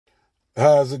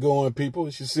How's it going, people?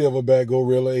 It's your silverback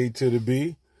gorilla A to the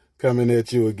B coming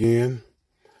at you again.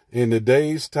 And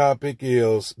today's topic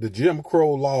is the Jim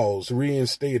Crow laws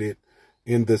reinstated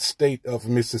in the state of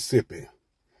Mississippi,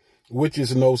 which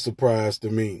is no surprise to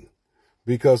me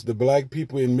because the black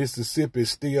people in Mississippi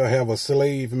still have a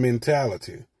slave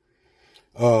mentality.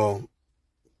 The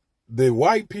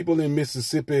white people in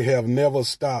Mississippi have never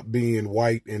stopped being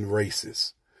white and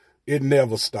racist. It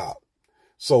never stopped.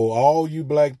 So all you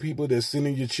black people that's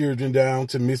sending your children down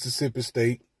to Mississippi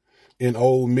State and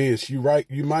Ole Miss, you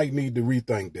might need to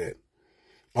rethink that.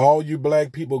 All you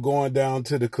black people going down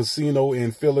to the casino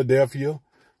in Philadelphia,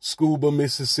 Scuba,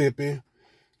 Mississippi,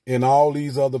 and all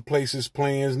these other places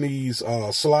playing these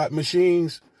slot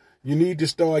machines, you need to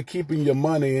start keeping your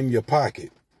money in your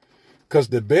pocket. Because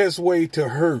the best way to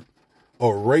hurt a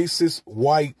racist,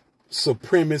 white,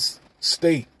 supremacist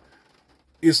state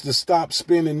is to stop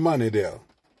spending money there.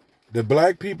 The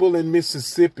black people in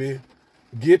Mississippi,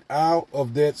 get out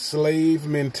of that slave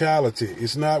mentality.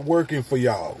 It's not working for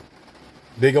y'all.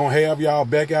 They're going to have y'all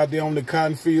back out there on the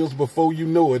cotton fields before you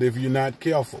know it if you're not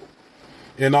careful.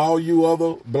 And all you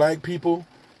other black people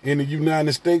in the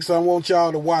United States, I want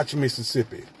y'all to watch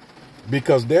Mississippi.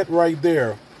 Because that right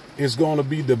there is going to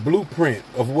be the blueprint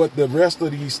of what the rest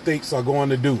of these states are going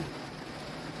to do.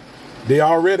 They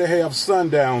already have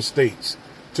sundown states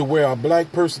to where a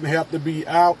black person have to be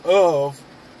out of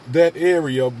that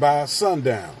area by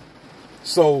sundown.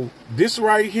 So this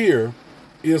right here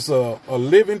is a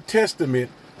living testament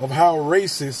of how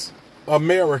racist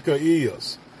America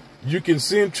is. You can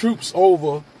send troops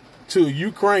over to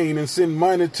Ukraine and send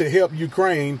money to help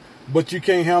Ukraine, but you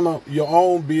can't handle your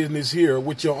own business here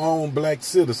with your own black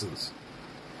citizens.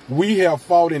 We have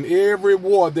fought in every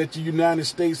war that the United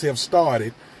States have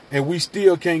started, and we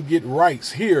still can't get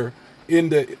rights here in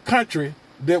the country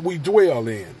that we dwell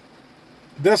in.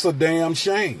 That's a damn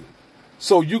shame.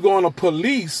 So you're going to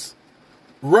police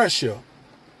Russia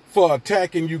for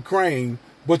attacking Ukraine,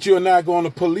 but you're not going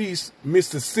to police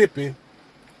Mississippi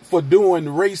for doing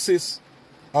racist,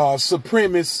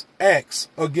 supremacist acts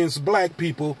against black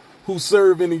people who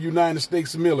serve in the United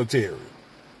States military.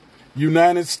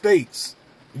 United States,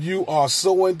 you are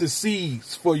sowing the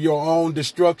seeds for your own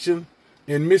destruction.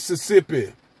 In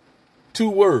Mississippi, 2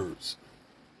 words: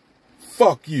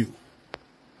 fuck you.